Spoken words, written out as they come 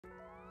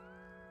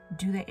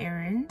do the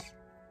errand,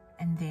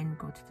 and then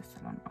go to the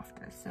salon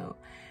after. So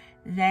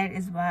that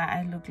is why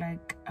I look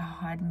like a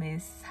hot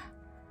mess.com,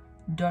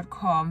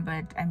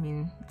 but I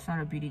mean, it's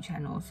not a beauty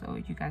channel, so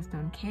you guys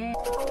don't care.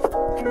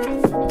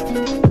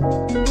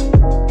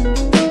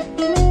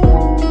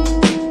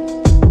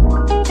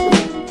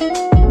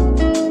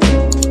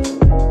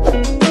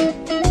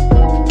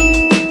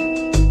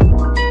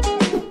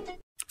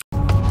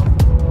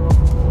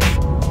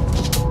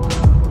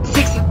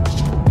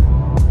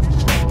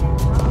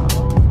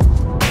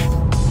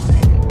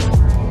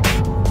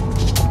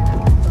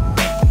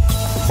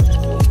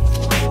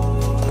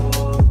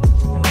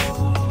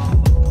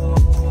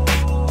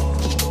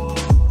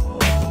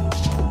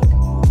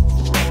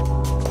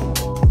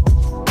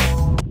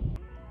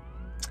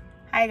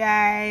 Hi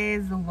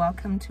guys,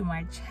 welcome to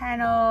my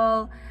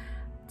channel.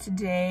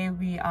 Today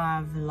we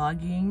are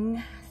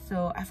vlogging.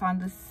 So I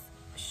found this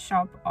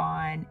shop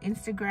on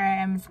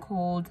Instagram. It's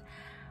called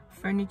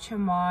Furniture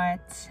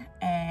Mart,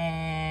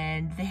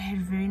 and they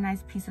had very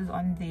nice pieces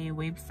on their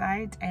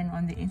website and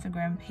on the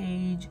Instagram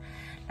page,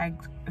 like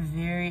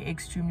very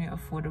extremely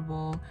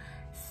affordable.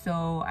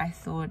 So I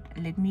thought,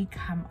 let me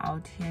come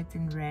out here. It's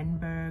in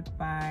Randburg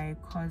by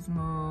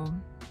Cosmo.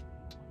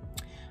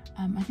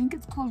 I think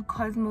it's called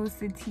Cosmo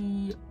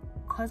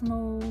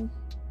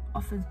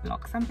Office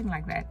Block, something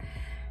like that.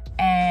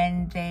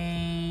 And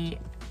they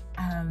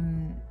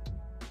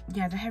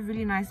yeah, they have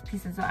really nice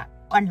pieces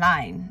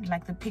online.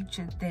 Like the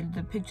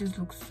pictures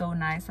look so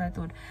nice. So I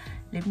thought,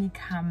 let me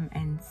come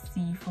and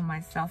see for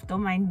myself.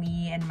 Don't mind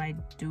me and my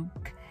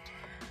Duke.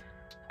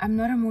 I'm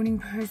not a morning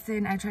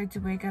person. I tried to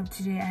wake up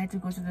today. I had to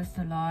go to the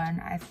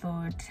salon. I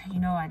thought, you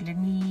know what, let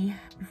me,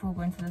 before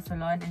going to the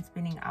salon and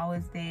spending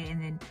hours there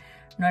and then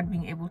not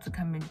being able to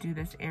come and do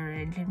this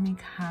errand, let me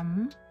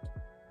come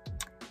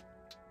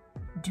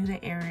do the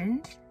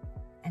errand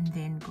and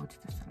then go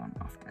to the salon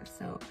after.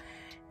 So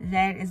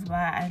that is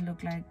why I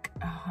look like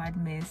a hot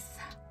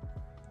mess.com,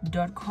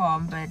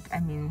 but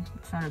I mean,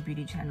 it's not a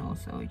beauty channel,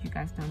 so you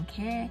guys don't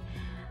care.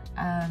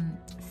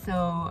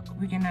 So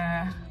we're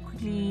gonna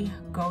quickly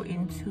go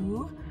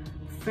into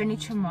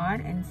Furniture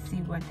Mart and see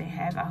what they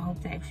have. I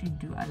hope they actually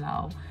do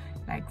allow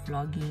like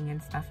vlogging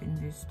and stuff in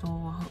this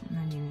store.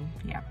 I mean,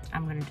 yeah,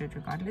 I'm gonna do it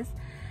regardless,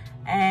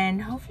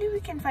 and hopefully we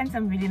can find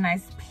some really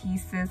nice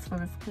pieces for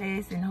this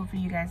place. And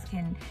hopefully you guys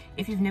can,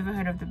 if you've never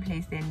heard of the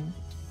place, then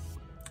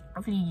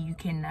hopefully you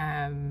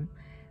can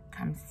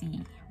come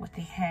see what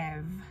they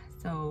have.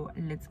 So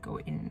let's go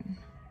in.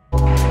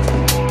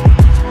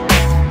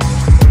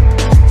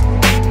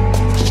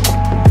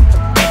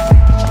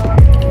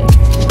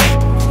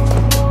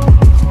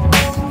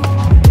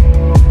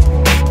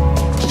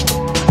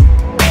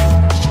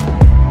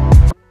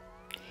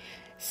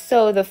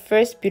 So the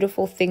first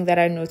beautiful thing that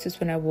I noticed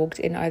when I walked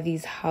in are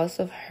these House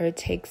of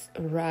Hurtex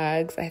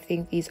rugs. I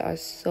think these are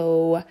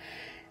so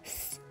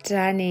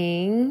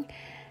stunning.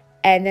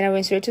 And then I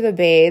went straight to the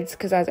beds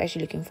because I was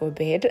actually looking for a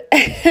bed.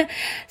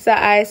 So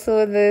I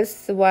saw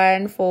this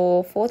one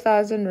for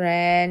 4,000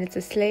 Rand. It's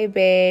a sleigh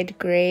bed,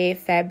 grey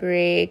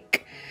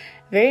fabric,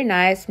 very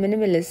nice,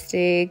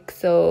 minimalistic.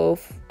 So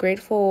great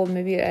for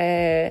maybe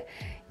a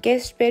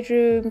guest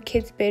bedroom,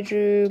 kids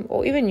bedroom,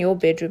 or even your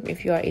bedroom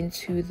if you are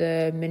into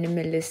the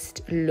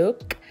minimalist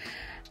look.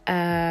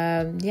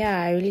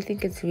 Yeah, I really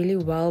think it's really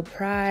well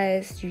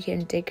priced. You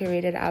can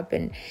decorate it up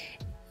and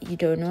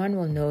no one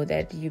will know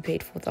that you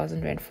paid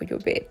 4,000 Rand for your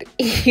bed,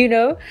 you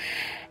know.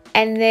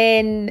 And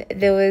then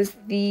there was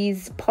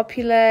these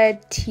popular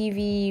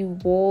TV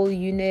wall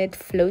unit,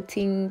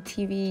 floating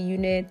TV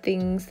unit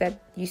things that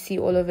you see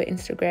all over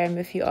Instagram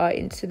if you are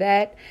into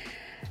that.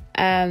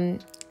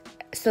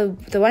 So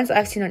the ones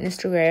I've seen on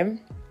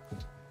Instagram,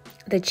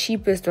 the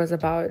cheapest was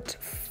about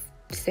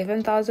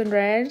 7,000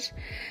 Rand.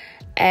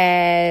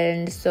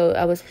 And so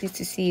I was pleased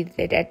to see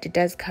that it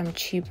does come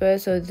cheaper.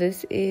 So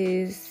this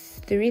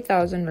is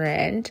 3,000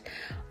 Rand.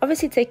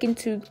 Obviously take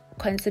into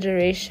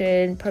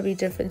consideration probably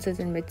differences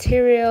in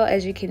material.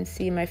 As you can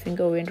see, my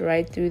finger went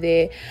right through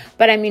there.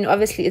 But I mean,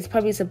 obviously it's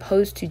probably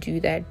supposed to do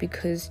that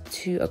because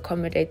to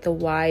accommodate the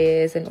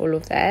wires and all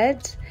of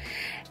that.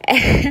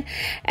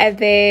 And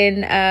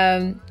then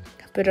a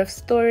bit of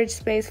storage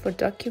space for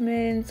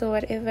documents or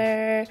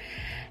whatever,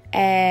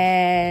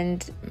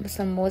 and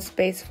some more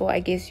space for, I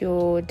guess,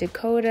 your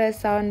decoder,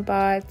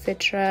 soundbar,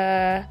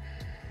 etc.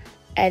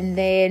 And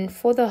then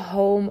for the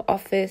home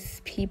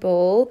office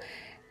people,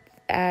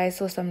 I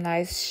saw some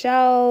nice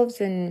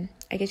shelves, and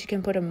I guess you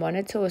can put a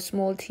monitor or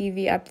small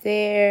TV up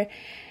there,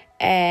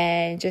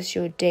 and just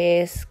your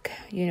desk,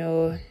 you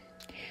know,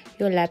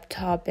 your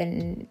laptop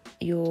and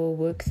your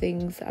work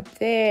things up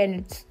there. And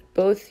it's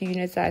both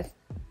units are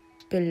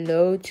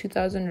below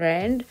 2,000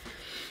 Rand,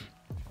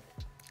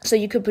 so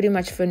you could pretty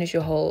much furnish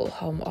your whole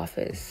home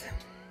office.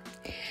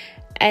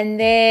 And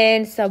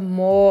then some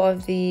more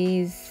of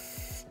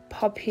these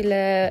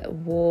popular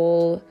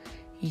wall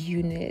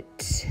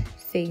unit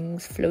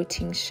things,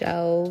 floating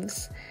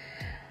shelves.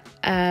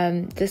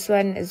 This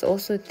one is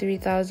also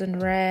 3,000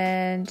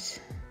 Rand.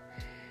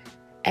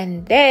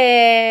 And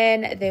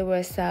then there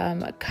were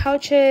some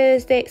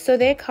couches.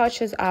 Their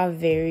couches are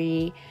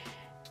very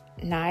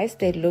nice.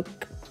 They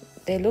look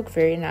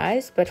very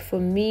nice, but for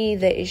me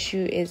the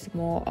issue is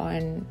more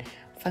on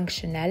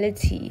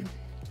functionality.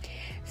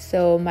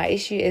 So my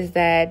issue is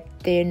that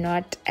they're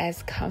not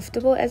as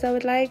comfortable as I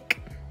would like.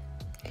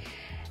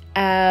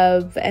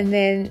 And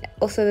then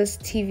also this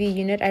TV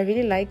unit, I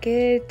really like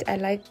it. I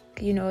like,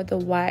 the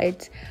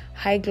white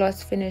high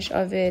gloss finish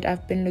of it.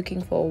 I've been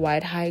looking for a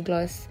white high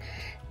gloss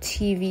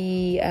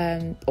TV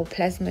or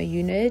plasma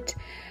unit.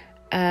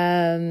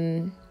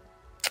 And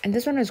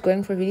this one was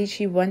going for really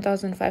cheap,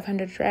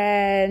 1,500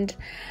 rand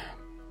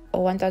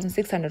or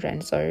 1,600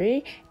 rand,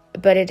 sorry.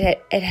 But it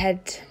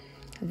had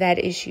that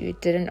issue.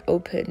 It didn't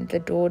open. The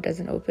door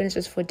doesn't open. It's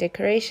just for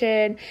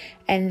decoration.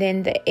 And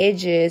then the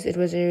edges, it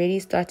was already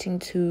starting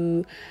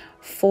to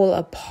fall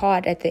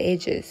apart at the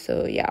edges.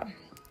 So yeah,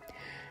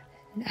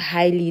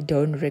 highly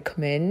don't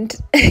recommend.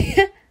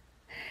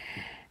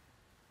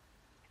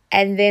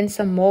 And then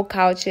some more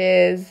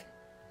couches.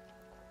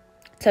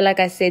 So like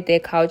I said, their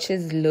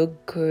couches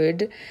look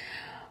good.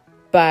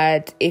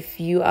 But if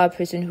you are a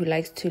person who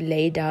likes to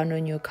lay down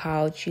on your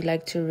couch, you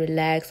like to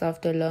relax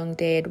after a long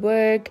day at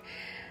work,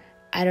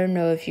 I don't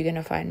know if you're going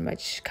to find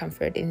much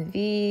comfort in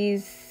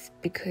these,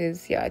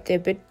 because they're a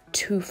bit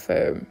too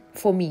firm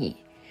for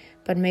me.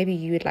 But maybe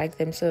you would like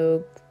them,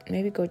 so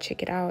maybe go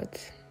check it out.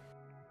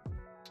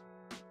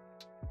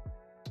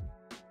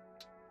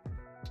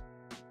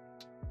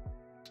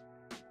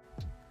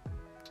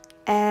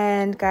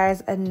 And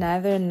guys,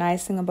 another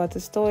nice thing about the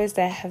store is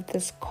they have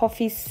this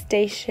coffee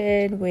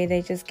station where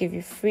they just give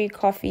you free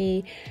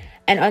coffee.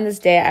 And on this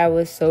day, I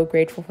was so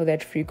grateful for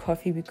that free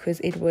coffee because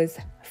it was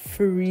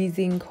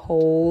freezing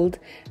cold.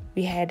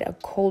 We had a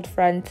cold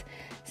front.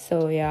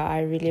 So yeah,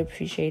 I really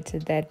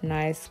appreciated that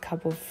nice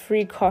cup of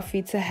free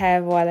coffee to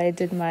have while I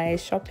did my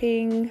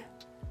shopping.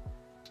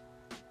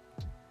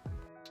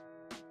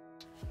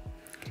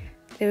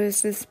 There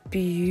was this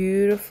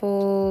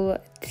beautiful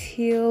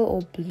teal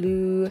or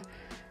blue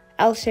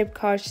L-shaped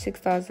couch,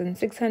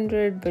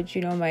 6,600, but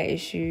my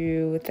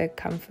issue with the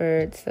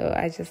comfort, so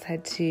I just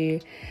had to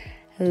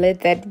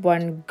let that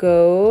one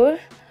go.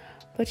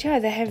 But yeah,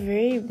 they have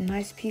very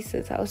nice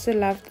pieces. I also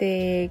love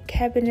their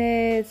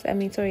cabinets,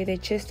 their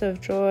chest of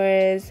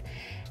drawers,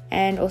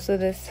 and also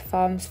this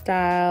farm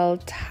style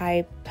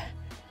type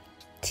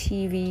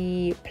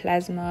TV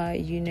plasma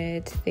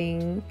unit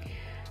thing.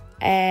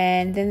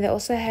 And then they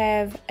also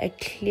have a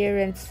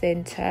clearance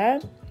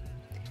center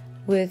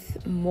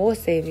with more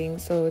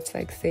savings. So it's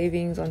like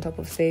savings on top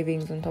of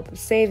savings on top of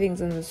savings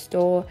in the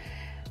store,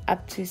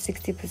 up to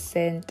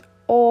 60%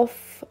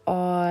 off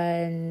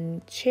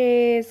on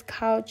chairs,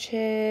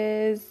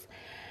 couches,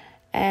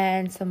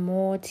 and some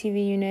more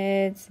TV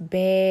units,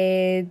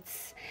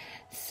 beds.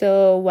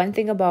 So one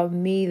thing about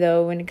me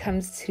though, when it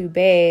comes to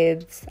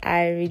beds,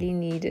 I really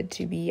need it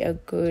to be a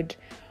good,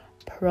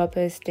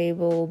 proper,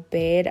 stable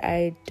bed.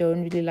 I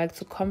don't really like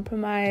to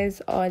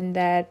compromise on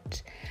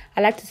that.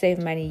 I like to save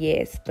money,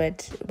 yes,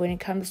 but when it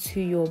comes to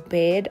your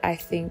bed, I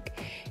think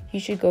you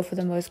should go for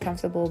the most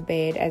comfortable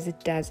bed, as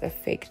it does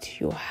affect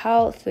your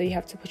health. So you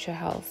have to put your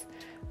health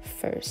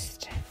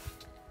first.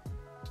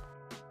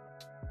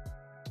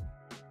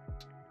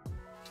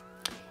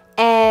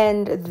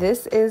 And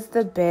this is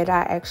the bed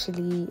I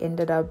actually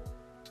ended up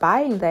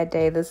buying that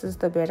day. This is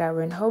the bed I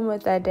went home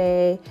with that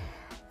day.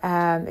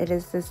 It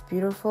is this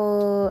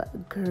beautiful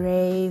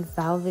gray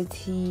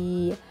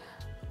velvety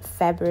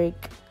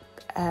fabric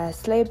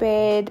sleigh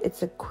bed.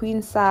 It's a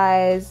queen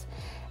size,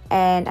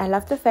 and I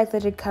love the fact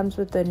that it comes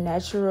with the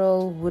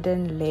natural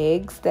wooden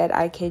legs that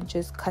I can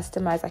just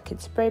customize. I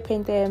could spray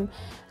paint them.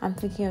 I'm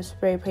thinking of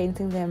spray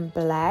painting them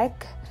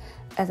black,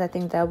 as I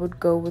think that would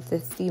go with the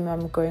theme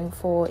I'm going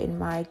for in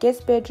my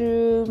guest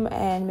bedroom,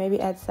 and maybe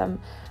add some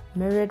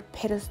mirrored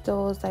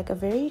pedestals, like a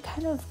very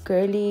kind of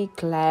girly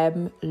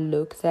glam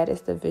look. That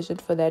is the vision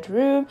for that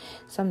room.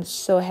 So I'm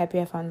so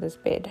happy I found this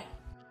bed.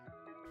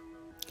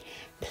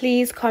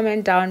 Please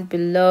comment down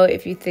below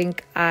if you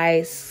think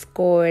I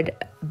scored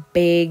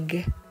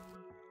big.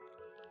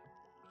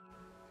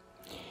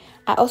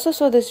 I also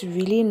saw this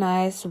really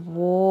nice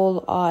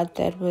wall art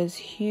that was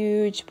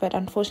huge, but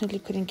unfortunately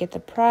couldn't get the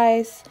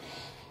price.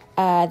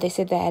 They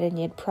said they hadn't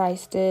yet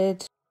priced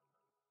it.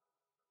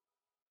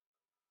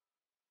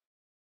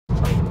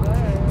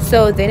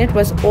 So then it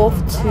was off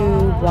to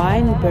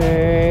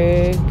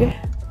Wynberg.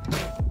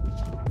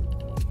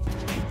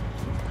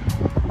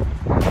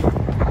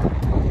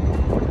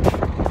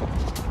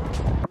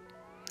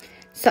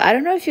 So I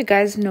don't know if you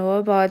guys know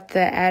about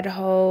the At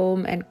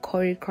Home and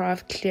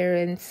Coricraft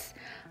clearance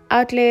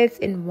outlets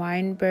in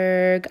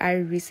Wynberg. I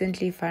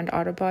recently found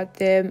out about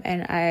them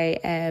and I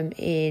am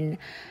in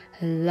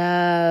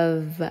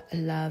love.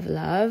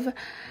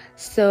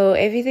 So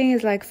everything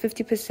is like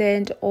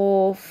 50%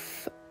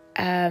 off.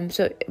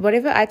 So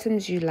whatever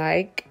items you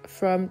like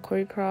from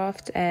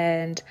Coricraft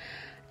and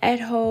At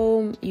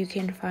Home, you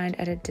can find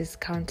at a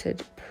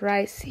discounted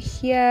price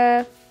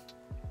here.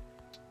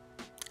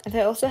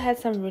 They also had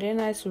some really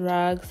nice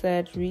rugs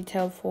that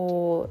retail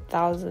for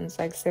thousands,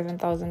 like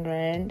 7,000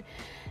 rand,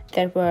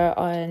 that were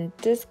on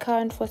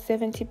discount for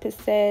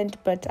 70%,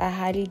 but I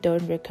highly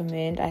don't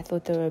recommend. I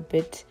thought they were a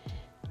bit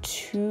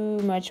too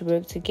much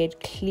work to get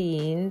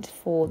cleaned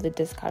for the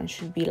discount.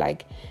 Should be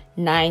like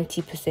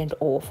 90%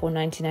 off or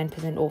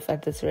 99% off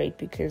at this rate,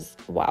 because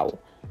wow.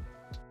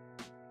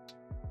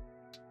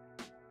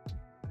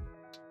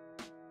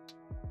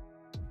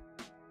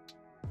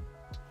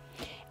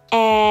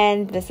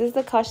 And this is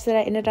the couch that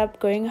I ended up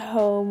going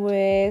home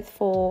with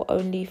for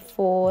only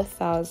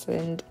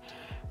 4,000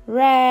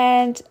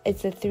 rand.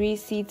 It's a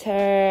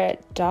 3-seater,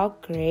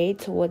 dark gray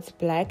towards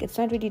black. It's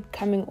not really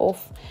coming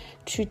off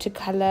true to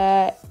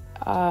color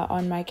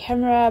on my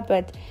camera,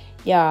 but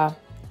yeah,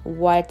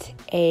 what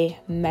a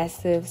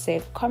massive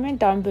save. Comment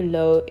down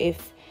below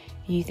if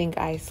you think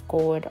I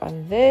scored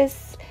on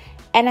this.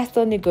 And I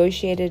still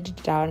negotiated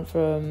down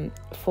from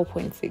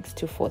 4.6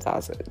 to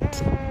 4,000.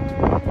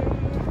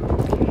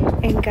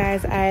 And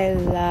guys, I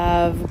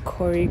love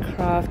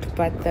Coricraft,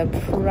 but the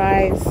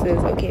prices,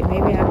 okay,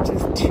 maybe I'm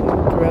just too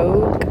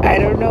broke. I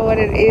don't know what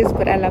it is,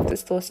 but I love the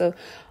store. So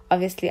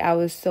obviously I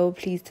was so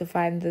pleased to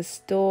find the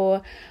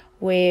store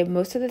where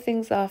most of the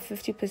things are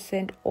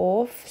 50%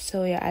 off.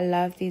 So yeah, I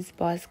love these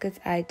baskets.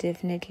 I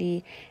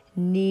definitely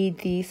need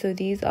these. So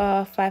these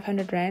are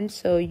 500 rand,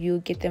 so you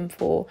get them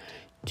for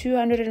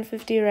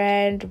 250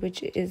 rand,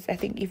 which is I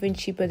think even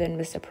cheaper than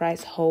Mr.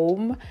 Price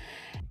Home.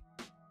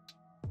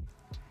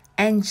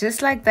 And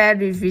just like that,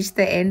 we've reached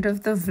the end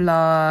of the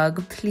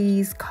vlog.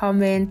 Please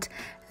comment,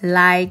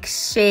 like,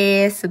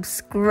 share,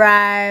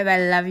 subscribe.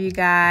 I love you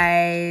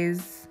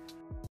guys.